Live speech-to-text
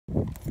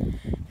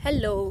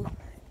Hello,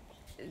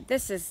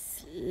 this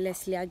is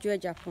Leslie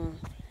Adjoa Japan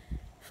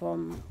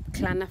from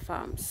Klanaghana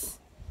Farms.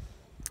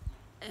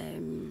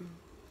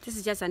 This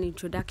is just an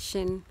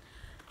introduction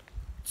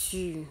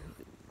to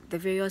the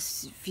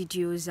various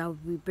videos I'll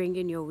be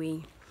bringing your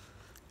way.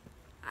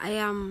 I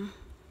am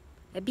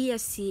a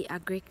BSc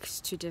Agric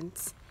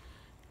student.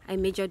 I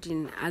majored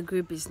in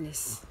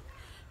agribusiness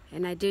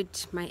and I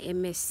did my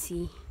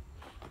MSc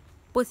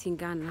both in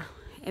Ghana,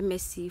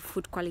 MSc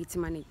Food Quality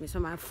Management, so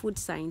I'm a food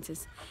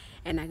scientist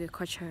and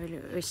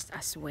agriculturalist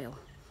as well.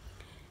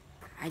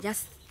 I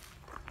just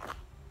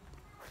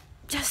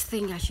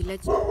think I should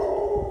let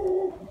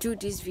you do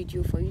this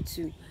video for you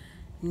to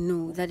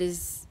know that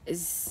is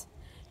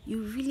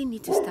you really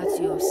need to start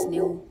your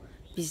snail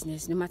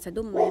business. No matter,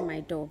 don't mind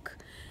my dog,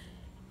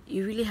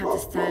 you really have to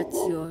start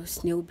your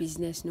snail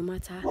business no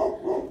matter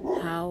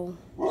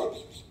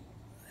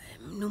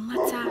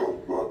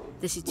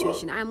the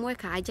situation. I'm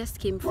worker. I just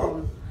came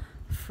from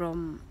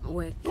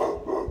work,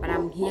 but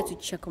I'm here to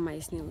check on my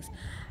snails.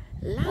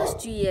 Last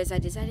 2 years I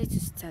decided to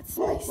start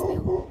my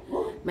snail.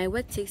 My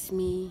work takes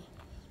me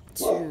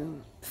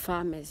to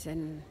farmers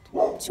and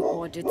to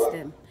audit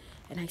them,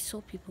 and I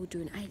saw people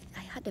doing. I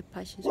had a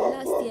passion. So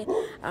last year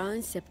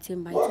around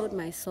September I told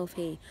myself,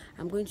 hey,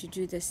 I'm going to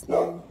do the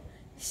snail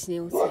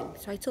thing.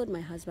 So I told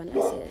my husband,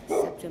 I said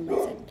September,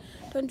 I said,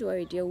 don't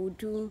worry dear, we'll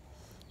do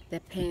the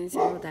pens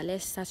and all that,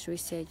 let's start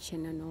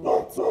researching and all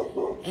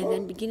that. And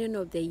then beginning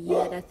of the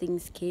year that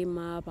things came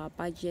up, our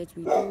budget,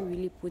 we didn't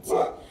really put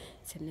it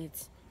in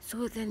it.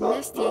 So the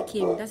next year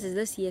came, that is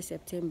this year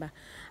September,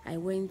 I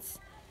went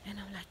and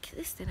I'm like,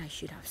 this thing I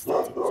should have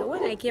started. So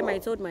when I came, I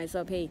told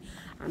myself, hey,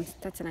 I'm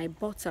starting. I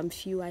bought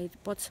I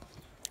bought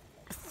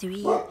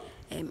 3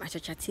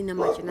 achachatina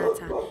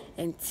machinata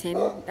and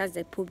 10, that's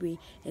the pobri,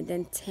 and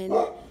then 10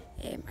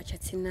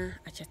 achatina.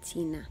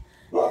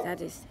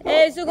 That is,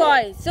 hey,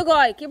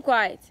 Sugoi, keep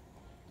quiet.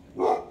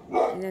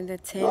 And then the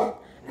 10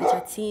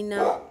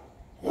 achatina.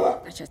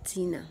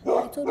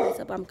 I told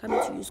myself I'm coming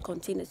to use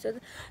containers. So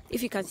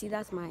if you can see,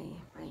 that's my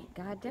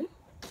garden.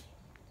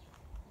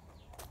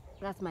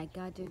 That's my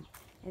garden,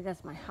 and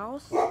that's my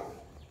house.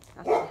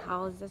 That's my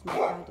house. That's my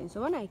garden.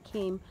 So when I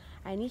came,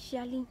 I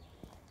initially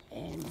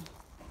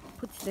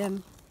put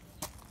them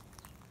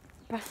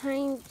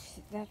behind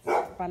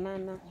that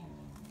banana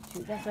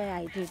tree. That's why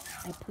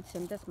I put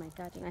them. That's my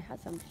garden. I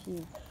had some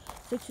few.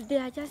 So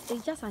today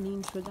it's just an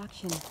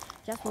introduction.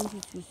 Just want you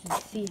to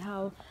see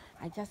how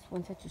I just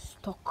wanted to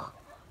stock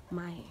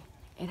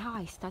and how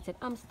I started.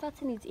 I'm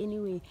starting it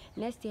anyway.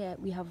 Next year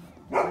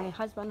my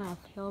husband have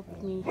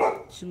helped me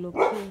to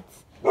locate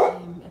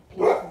a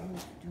place for me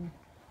to do.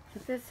 So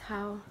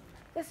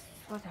this is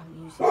what I'm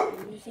using.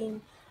 I'm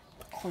using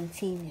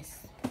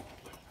containers.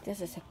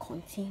 This is a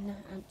container,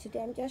 and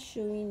today I'm just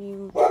showing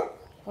you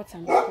what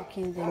I'm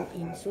stocking them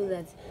in, so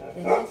that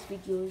the next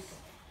videos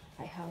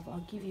I have,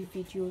 I'll give you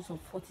videos of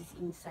what is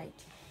inside.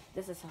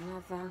 This is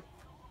another,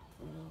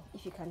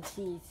 if you can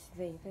see it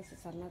there, this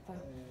is another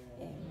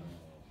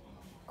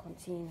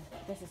container.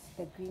 This is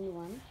the green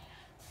one,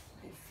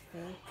 it's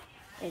there,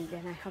 and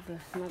then I have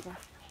another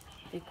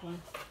big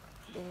one.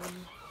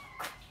 Then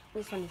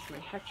this one is my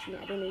hatchery.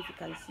 I don't know if you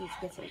can see, it's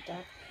getting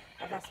dark,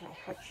 but that's my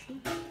hatchery,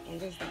 and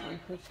this is the one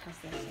which has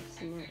the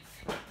snail.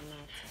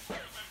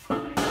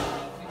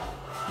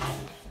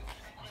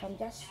 So I'm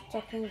just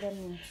stocking them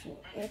into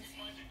it.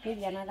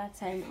 Maybe another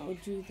time I'll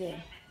do the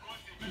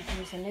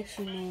videos and let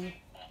you know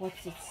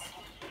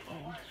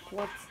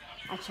what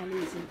actually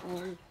is in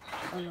all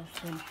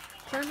of them.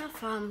 Klanaghana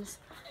Farms,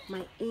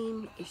 my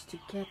aim is to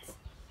get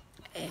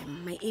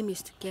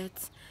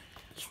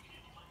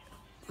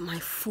my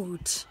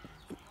food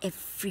in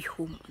every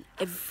home, on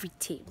every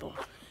table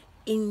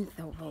in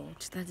the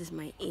world. That is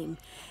my aim.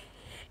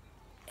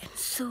 And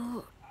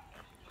so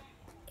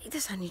it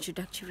is an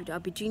introductory video. I'll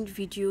be doing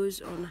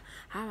videos on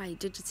how I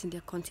did it in the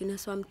container.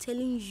 So I'm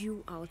telling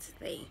you out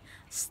there,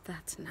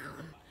 start now.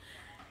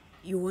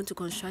 You want to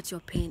construct your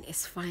pen,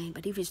 it's fine,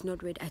 but if it's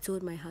not ready, I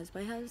told my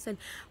husband,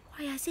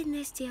 why? I said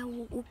next year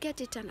we'll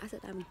get it done. I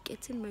said I'm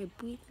getting my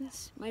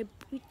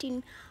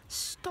breeding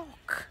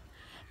stock.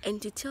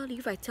 And to tell you,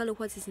 if I tell you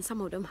what is in, some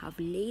of them have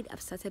laid.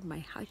 I've started my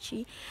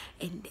hatchery,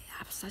 and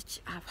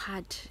I've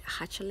had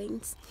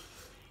hatchlings.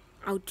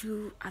 I'll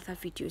do other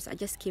videos. I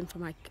just came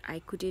from, I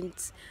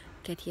couldn't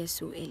get here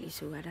so early,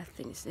 so other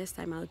things. Next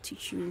time I'll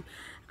teach you,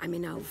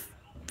 I'll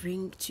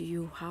bring to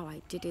you how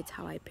I did it,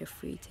 how I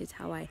perforate it,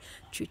 how I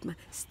treat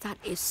start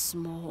is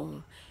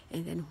small,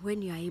 and then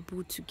when you are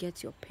able to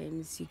get your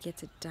pens, you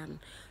get it done.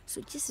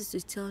 So this is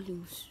to tell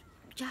you,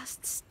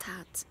 just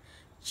start.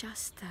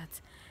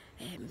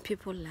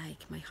 People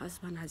like my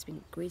husband has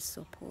been great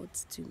support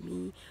to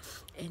me,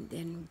 and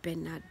then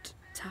Bernard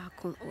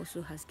Tarkon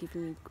also has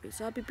given me great.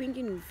 So I'll be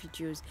bringing you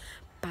videos,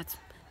 but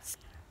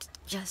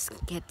just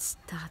get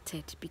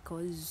started,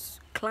 because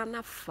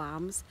Klanaghana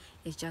Farms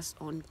is just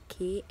on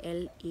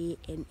KLANA.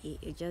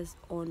 It's just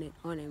on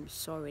and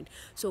soaring.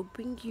 So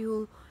bring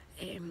you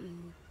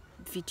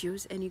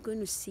videos, and you're going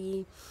to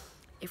see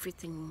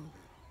everything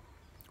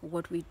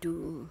what we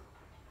do.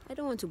 I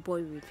don't want to bore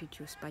you with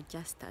videos, but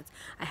just that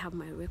I have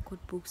my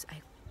record books.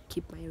 I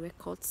keep my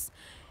records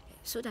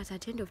so that at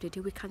the end of the day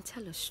we can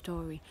tell a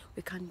story.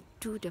 We can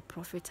do the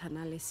profit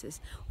analysis.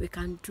 We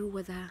can do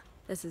whether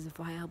this is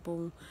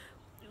viable.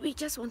 We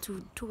just want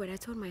to do it. I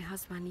told my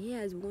husband,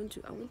 yes, I want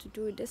to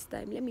do it this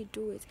time. Let me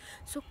do it.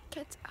 So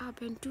get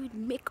up and do it.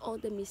 Make all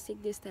the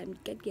mistake this time.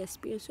 Get the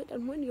experience so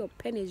that when your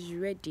pen is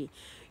ready,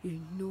 you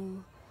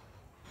know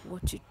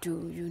what to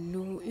do.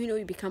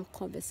 You become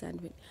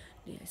conversant with.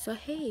 Yeah. So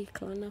hey,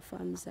 Klana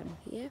Farms, I'm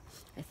here.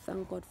 I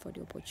thank God for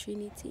the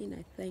opportunity and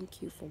I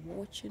thank you for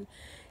watching.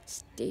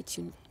 Stay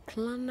tuned.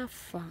 Klana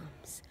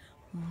Farms,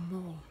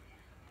 more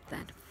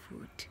than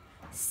food.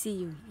 See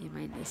you in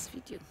my next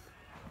video.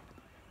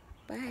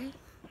 Bye.